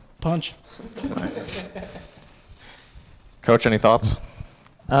punch. Nice. Coach, any thoughts?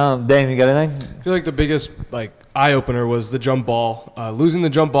 Dame, you got anything? I feel like the biggest eye opener was the jump ball. Losing the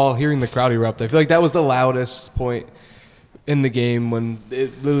jump ball, hearing the crowd erupt. I feel like that was the loudest point in the game when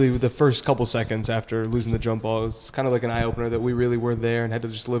literally the first couple seconds after losing the jump ball. It's kind of like an eye opener that we really were there and had to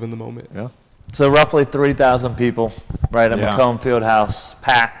just live in the moment. Yeah. So roughly 3,000 people, right at Macomb Fieldhouse,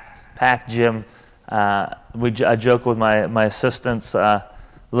 packed gym. I joke with my assistants.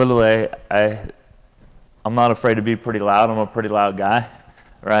 Literally, I'm not afraid to be pretty loud. I'm a pretty loud guy,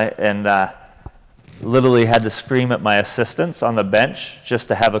 right? And literally had to scream at my assistants on the bench just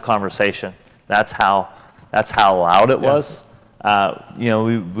to have a conversation. That's how loud it was. You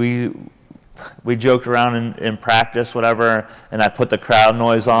know, we joked around in practice, whatever, and I put the crowd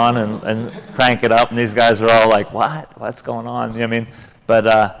noise on and crank it up, and these guys are all like, what's going on? You know what I mean?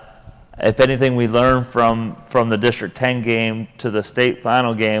 But if anything we learned from the District 10 game to the state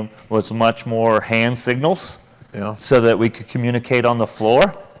final game was much more hand signals, so that we could communicate on the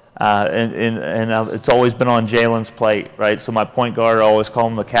floor. And it's always been on Jalen's plate, right? So my point guard, I always call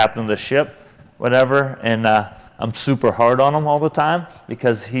him the captain of the ship, whatever, and I'm super hard on him all the time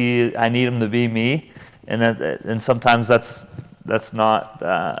because I need him to be me, and sometimes that's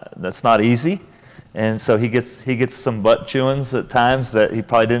not easy, and so he gets some butt chewings at times that he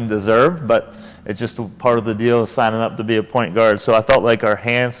probably didn't deserve, but it's just a part of the deal of signing up to be a point guard. So I felt like our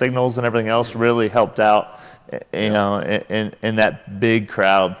hand signals and everything else really helped out, you know, in that big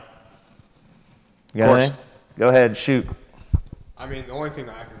crowd. You got anything? Go ahead, shoot. I mean, the only thing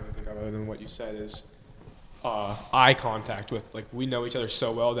that I can really think of other than what you said is eye contact with, like, we know each other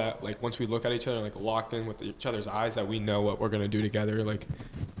so well that, like, once we look at each other, like, locked in with each other's eyes, that we know what we're going to do together. Like,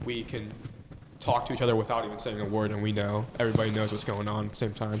 we can talk to each other without even saying a word, and we know, everybody knows what's going on at the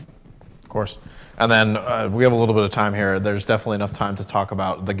same time. Of course. And then we have a little bit of time here. There's definitely enough time to talk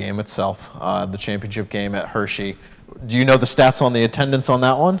about the game itself, the championship game at Hershey. Do you know the stats on the attendance on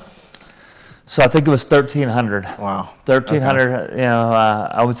that one? So I think it was 1,300. Wow. 1,300, okay. You know,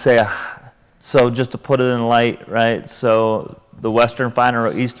 I would say, so just to put it in light, right? So the Western Final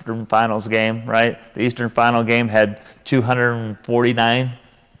or Eastern Finals game, right? The Eastern Final game had 249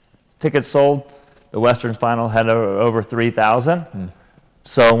 tickets sold. The Western Final had over 3,000.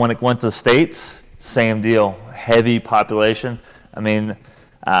 So when it went to the States, same deal, heavy population. I mean,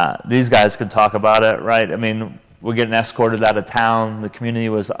 these guys could talk about it, right? I mean, we're getting escorted out of town. The community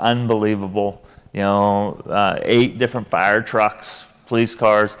was unbelievable. You know, 8 different fire trucks, police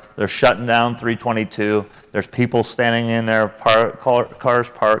cars. They're shutting down 322. There's people standing in there, cars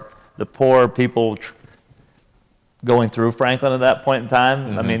parked. The poor people going through Franklin at that point in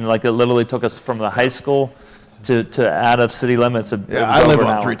time. I mean, like, it literally took us from the high school to out of city limits. Yeah, I live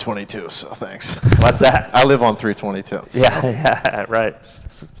on 322, so thanks. What's that? I live on 322. So. Yeah, right.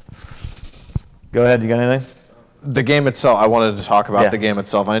 Go ahead, you got anything? The game itself, I wanted to talk about the game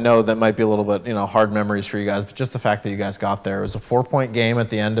itself. I know that might be a little bit, you know, hard memories for you guys, but just the fact that you guys got there. It was a 4-point game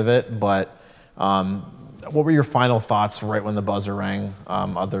at the end of it, but what were your final thoughts right when the buzzer rang,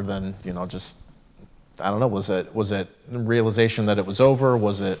 other than, you know, just, I don't know, was it realization that it was over?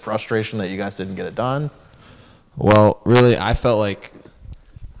 Was it frustration that you guys didn't get it done? Well, really, I felt like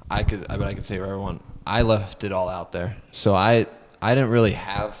I could say for everyone, I left it all out there. So I didn't really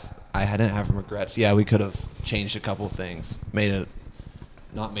have regrets. Yeah, we could have changed a couple of things,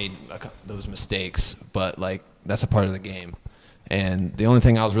 not made those mistakes, but, like, that's a part of the game. And the only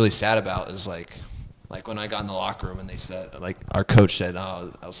thing I was really sad about is like when I got in the locker room and they said, like, our coach said,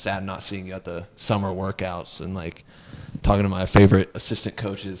 oh, I was sad not seeing you at the summer workouts, and, like, talking to my favorite assistant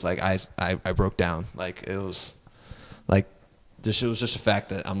coaches, like, I broke down. Like, it was like, it was just a fact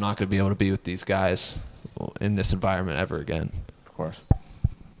that I'm not going to be able to be with these guys in this environment ever again. Of course.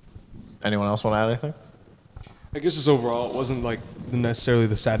 Anyone else want to add anything? I guess just overall, it wasn't like necessarily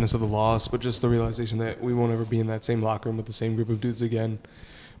the sadness of the loss, but just the realization that we won't ever be in that same locker room with the same group of dudes again.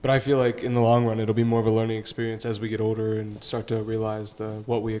 But I feel like in the long run, it'll be more of a learning experience as we get older and start to realize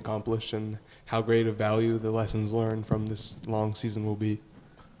what we accomplished and how great of value the lessons learned from this long season will be.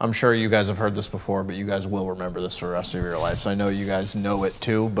 I'm sure you guys have heard this before, but you guys will remember this for the rest of your lives. I know you guys know it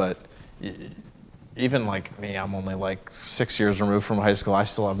too, but even like me, I'm only like 6 years removed from high school. I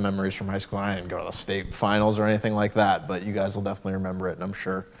still have memories from high school. I didn't go to the state finals or anything like that, but you guys will definitely remember it, and I'm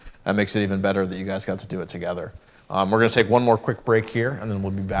sure that makes it even better that you guys got to do it together. We're going to take one more quick break here, and then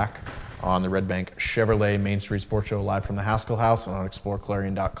we'll be back on the Redbank Chevrolet Main Street Sports Show live from the Haskell House and on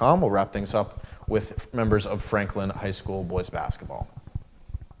exploreClarion.com. We'll wrap things up with members of Franklin High School boys basketball.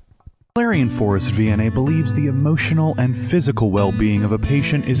 Clarion Forest VNA believes the emotional and physical well-being of a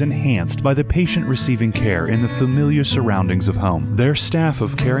patient is enhanced by the patient receiving care in the familiar surroundings of home. Their staff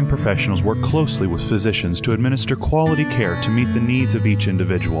of caring professionals work closely with physicians to administer quality care to meet the needs of each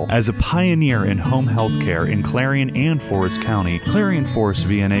individual. As a pioneer in home health care in Clarion and Forest County, Clarion Forest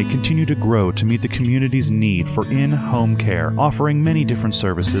VNA continue to grow to meet the community's need for in-home care, offering many different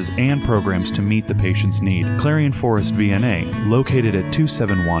services and programs to meet the patient's need. Clarion Forest VNA, located at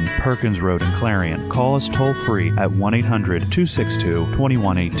 271 Perkins Road in Clarion. Call us toll-free at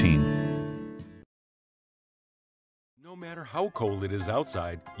 1-800-262-2118. No matter how cold it is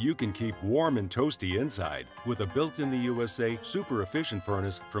outside, you can keep warm and toasty inside with a built-in-the-USA super efficient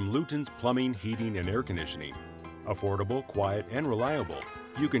furnace from Luton's Plumbing, Heating, and Air Conditioning. Affordable, quiet, and reliable.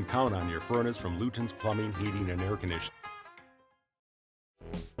 You can count on your furnace from Luton's Plumbing, Heating, and Air Conditioning.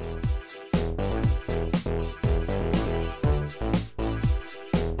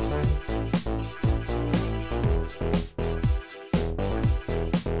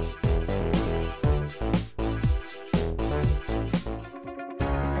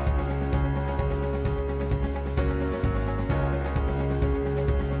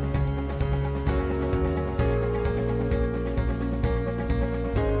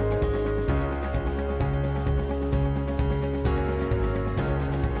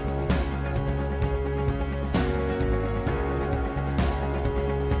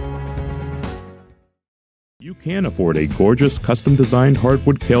 You can afford a gorgeous, custom-designed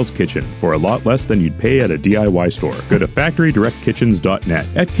hardwood Kales kitchen for a lot less than you'd pay at a DIY store. Go to FactoryDirectKitchens.net.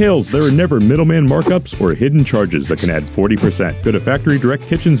 At Kales, there are never middleman markups or hidden charges that can add 40%. Go to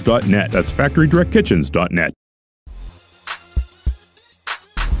FactoryDirectKitchens.net. That's FactoryDirectKitchens.net.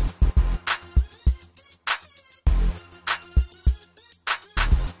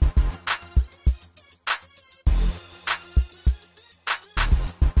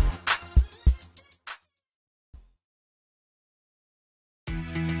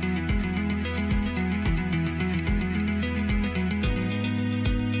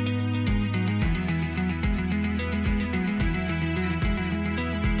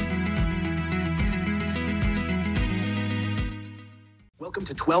 Welcome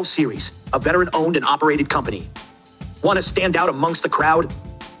to 12 Series, a veteran-owned and operated company. Want to stand out amongst the crowd?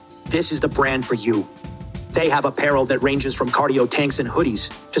 This is the brand for you. They have apparel that ranges from cardio tanks and hoodies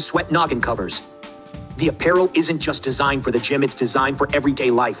to sweat noggin covers. The apparel isn't just designed for the gym, it's designed for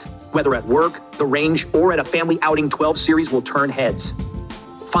everyday life. Whether at work, the range, or at a family outing, 12 Series will turn heads.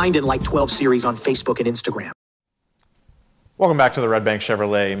 Find and like 12 Series on Facebook and Instagram. Welcome back to the Redbank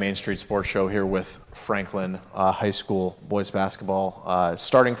Chevrolet Main Street Sports Show here with Franklin High School boys basketball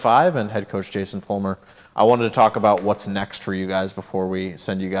starting five and head coach Jason Fulmer. I wanted to talk about what's next for you guys before we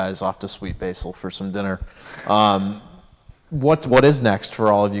send you guys off to Sweet Basil for some dinner. What is next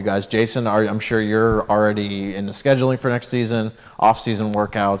for all of you guys? Jason, I'm sure you're already in the scheduling for next season, off-season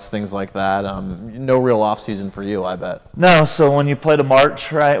workouts, things like that. No real off-season for you, I bet. No, so when you play to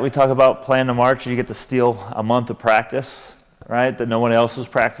March, right, we talk about playing to March, you get to steal a month of practice, right, that no one else is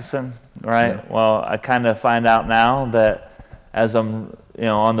practicing, right? Yeah. Well, I kind of find out now that as I'm,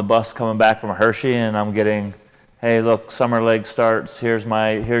 on the bus coming back from Hershey and I'm getting, hey, look, summer league starts, here's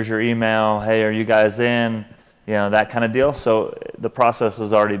your email, hey, are you guys in? That kind of deal. So the process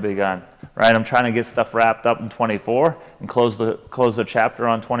has already begun, right? I'm trying to get stuff wrapped up in 24 and close the chapter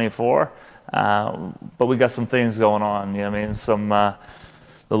on 24. But we got some things going on, some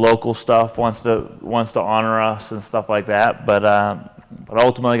the local stuff wants to honor us and stuff like that. But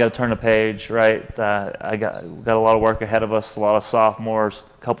ultimately, got to turn the page, right? We got a lot of work ahead of us. A lot of sophomores,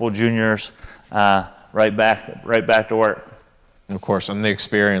 a couple of juniors, right back to work. Of course, and the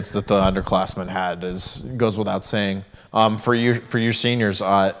experience that the underclassmen had goes without saying. For you seniors,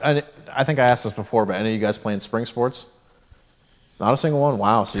 I think I asked this before, but any of you guys playing spring sports? Not a single one.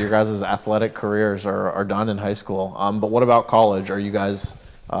 Wow. So your guys' athletic careers are done in high school. But what about college? Are you guys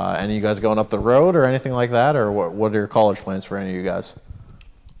any of you guys going up the road or anything like that, or what are your college plans for any of you guys?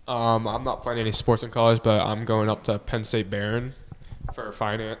 I'm not playing any sports in college, but I'm going up to Penn State Barron for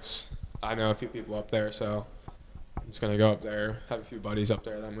finance. I know a few people up there, so I'm just going to go up there, have a few buddies up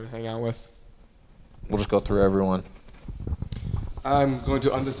there that I'm going to hang out with. We'll just go through everyone. I'm going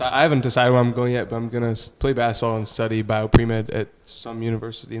to undecided. I haven't decided where I'm going yet, but I'm going to play basketball and study bio-pre-med at some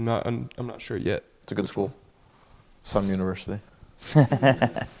university. I'm not sure yet. It's a good school. Some university.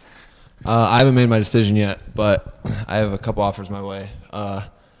 I haven't made my decision yet, but I have a couple offers my way.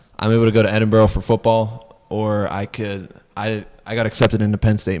 I'm able to go to Edinburgh for football, or I got accepted into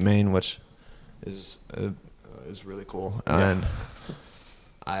Penn State, Maine, which is really cool. Yeah. And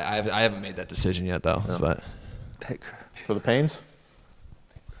I haven't made that decision yet, though. No. But for the Paynes?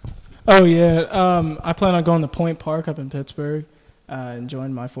 Oh, yeah. I plan on going to Point Park up in Pittsburgh,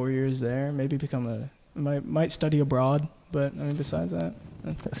 enjoying my 4 years there. Maybe might study abroad, but besides that,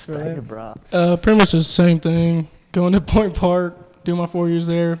 study abroad. Pretty much the same thing. Going to Point Park, do my 4 years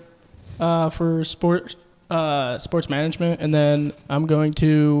there for sports management, and then I'm going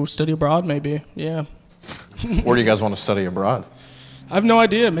to study abroad. Maybe, yeah. Where do you guys want to study abroad? I have no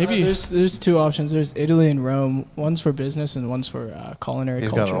idea. Maybe there's two options. There's Italy and Rome. One's for business and one's for culinary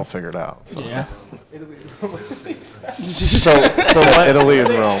culture. He's got it all figured out. So. Yeah. so Italy and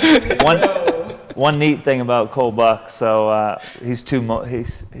Rome. one neat thing about Cole Buck, so he's too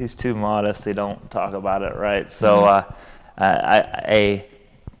modest. He don't talk about it, right? So a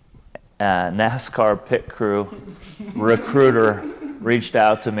NASCAR pit crew recruiter reached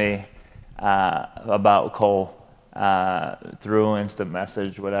out to me about Cole through instant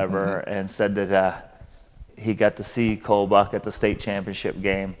message, whatever, and said that he got to see Cole Buck at the state championship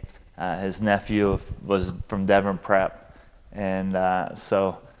game. His nephew was from Devon Prep, and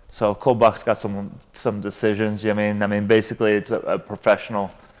so Cole Buck's got some decisions. I mean, basically it's a professional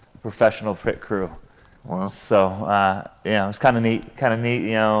pit crew. Wow. So it's kind of neat.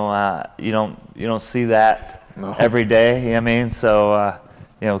 You don't see that every day. You know what I mean? So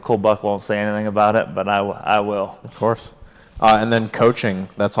Cole Buck won't say anything about it, but I will. Of course. And then coaching,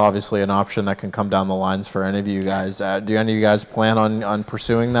 that's obviously an option that can come down the lines for any of you guys. Do any of you guys plan on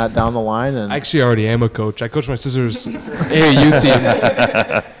pursuing that down the line? And I actually already am a coach. I coach my sister's AAU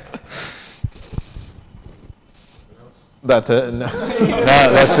team. That's it? No.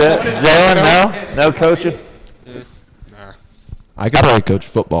 That's it? Jalen, no coaching? I could probably coach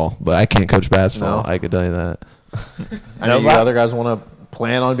football, but I can't coach basketball. No. I could tell you that. Any of you other guys want to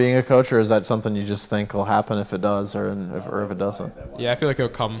plan on being a coach, or is that something you just think will happen if it does, or if it doesn't? Yeah, I feel like it'll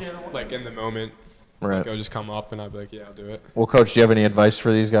come like in the moment. Right. Like, it'll just come up, and I'll be like, yeah, I'll do it. Well, Coach, do you have any advice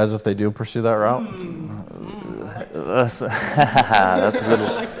for these guys if they do pursue that route? That's a good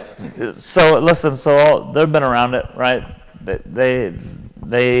one. So listen, they've been around it, right? They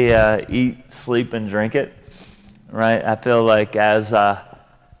eat, sleep, and drink it, right? I feel like as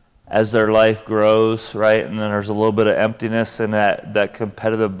their life grows, right, and then there's a little bit of emptiness and that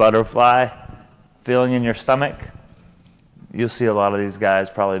competitive butterfly feeling in your stomach, you'll see a lot of these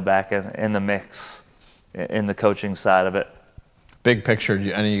guys probably back in the mix in the coaching side of it. Big picture,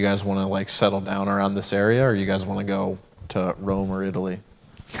 do any of you guys want to like settle down around this area, or you guys want to go to Rome or Italy?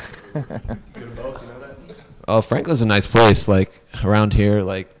 Oh, Franklin's a nice place. Like around here,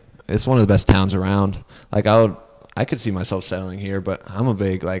 like it's one of the best towns around. Like I could see myself settling here, but I'm a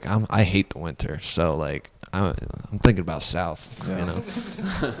big I hate the winter, so like I'm thinking about south. Yeah. You know,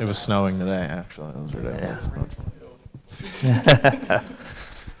 it was snowing today. Actually, it was ridiculous. Yeah.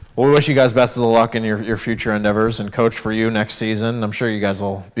 Well, we wish you guys best of luck in your future endeavors, and coach for you next season. I'm sure you guys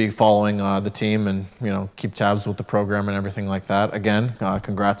will be following the team and keep tabs with the program and everything like that. Again,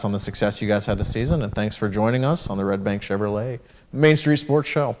 congrats on the success you guys had this season, and thanks for joining us on the Redbank Chevrolet Main Street Sports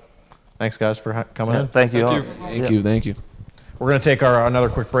Show. Thanks, guys, for coming in. Thank you. Thank you. We're going to take another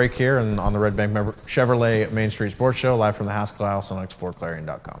quick break here and on the Redbank Chevrolet Main Street Sports Show, live from the Haskell House on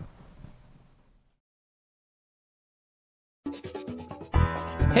exploreClarion.com.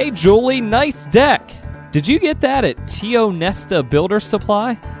 Hey, Julie, nice deck. Did you get that at Tio Nesta Builder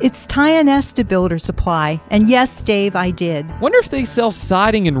Supply? It's Tio Nesta Builder Supply, and yes, Dave, I did. Wonder if they sell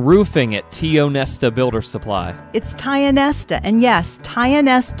siding and roofing at Tio Nesta Builder Supply. It's Tio Nesta, and yes, Tio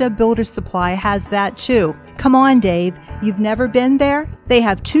Nesta Builder Supply has that too. Come on, Dave. You've never been there? They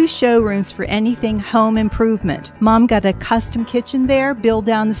have 2 showrooms for anything home improvement. Mom got a custom kitchen there. Bill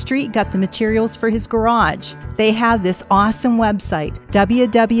down the street got the materials for his garage. They have this awesome website,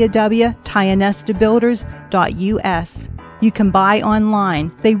 www.tionestabuilders.us. You can buy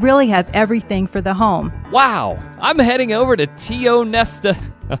online. They really have everything for the home. Wow, I'm heading over to Tio Nesta.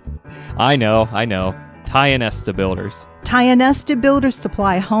 I know. Tio Nesta Builders. Tio Nesta Builder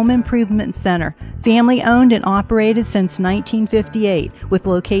Supply Home Improvement Center, family owned and operated since 1958, with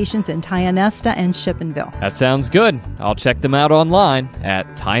locations in Tio Nesta and Shippenville. That sounds good. I'll check them out online at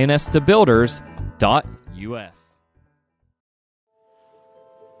tionestabuilders.us.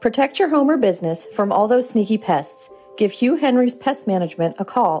 Protect your home or business from all those sneaky pests. Give Hugh Henry's Pest Management a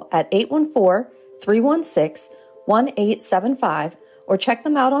call at 814-316-1875 or check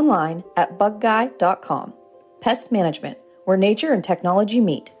them out online at bugguy.com. Pest Management, where nature and technology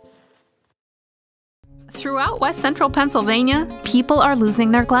meet. Throughout West Central Pennsylvania, people are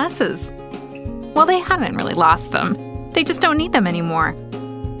losing their glasses. Well, they haven't really lost them. They just don't need them anymore.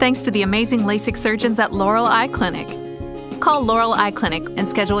 Thanks to the amazing LASIK surgeons at Laurel Eye Clinic. Call Laurel Eye Clinic and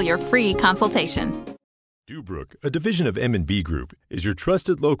schedule your free consultation. Dubrook, a division of M&B Group, is your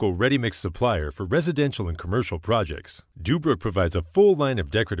trusted local ready-mix supplier for residential and commercial projects. Dubrook provides a full line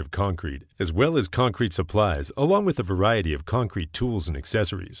of decorative concrete, as well as concrete supplies, along with a variety of concrete tools and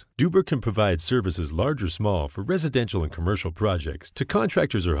accessories. Dubrook can provide services large or small for residential and commercial projects to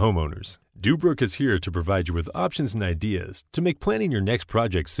contractors or homeowners. Dubrook is here to provide you with options and ideas to make planning your next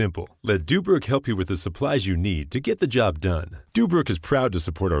project simple. Let Dubrook help you with the supplies you need to get the job done. Dubrook is proud to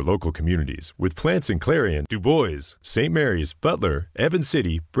support our local communities with plants in Clarion, Du Bois, St. Mary's, Butler, Evans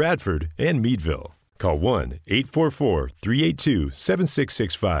City, Bradford, and Meadville. Call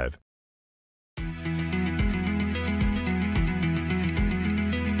 1-844-382-7665.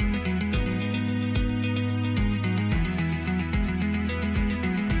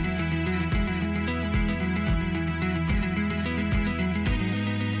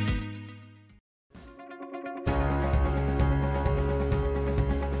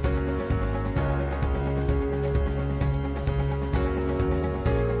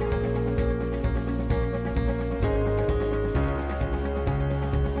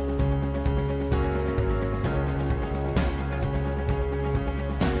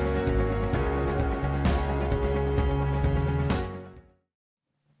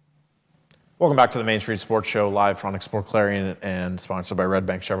 Welcome back to the Main Street Sports Show, live on Explore Clarion and sponsored by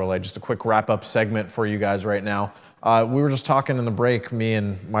Redbank Chevrolet. Just a quick wrap-up segment for you guys right now. We were just talking in the break, me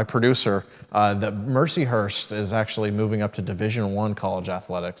and my producer, that Mercyhurst is actually moving up to Division I college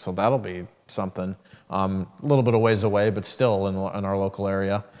athletics, so that'll be something. A little bit of ways away, but still in our local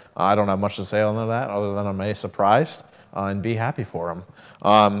area. I don't have much to say on that other than I'm A, surprised, and B, happy for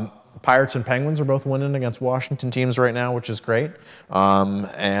them. Pirates and Penguins are both winning against Washington teams right now, which is great.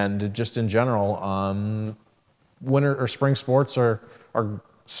 And just in general, winter or spring sports are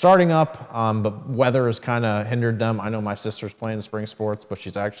starting up, but weather has kind of hindered them. I know my sister's playing spring sports, but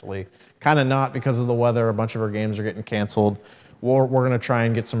she's actually kind of not because of the weather. A bunch of her games are getting canceled. We're going to try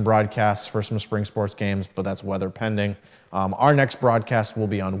and get some broadcasts for some spring sports games, but that's weather pending. Our next broadcast will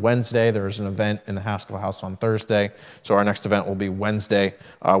be on Wednesday. There's an event in the Haskell House on Thursday. So our next event will be Wednesday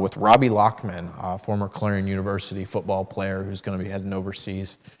with Robbie Lockman, former Clarion University football player who's going to be heading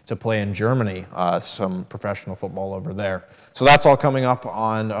overseas to play in Germany, some professional football over there. So that's all coming up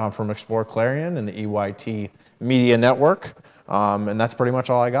on from Explore Clarion and the EYT Media Network. And that's pretty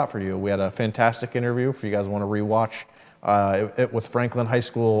much all I got for you. We had a fantastic interview. If you guys want to rewatch it with Franklin High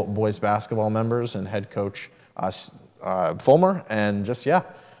School boys basketball members and head coach Fulmer, and just,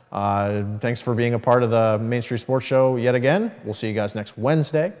 thanks for being a part of the Main Street Sports Show yet again. We'll see you guys next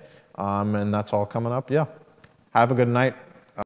Wednesday, and that's all coming up. Have a good night.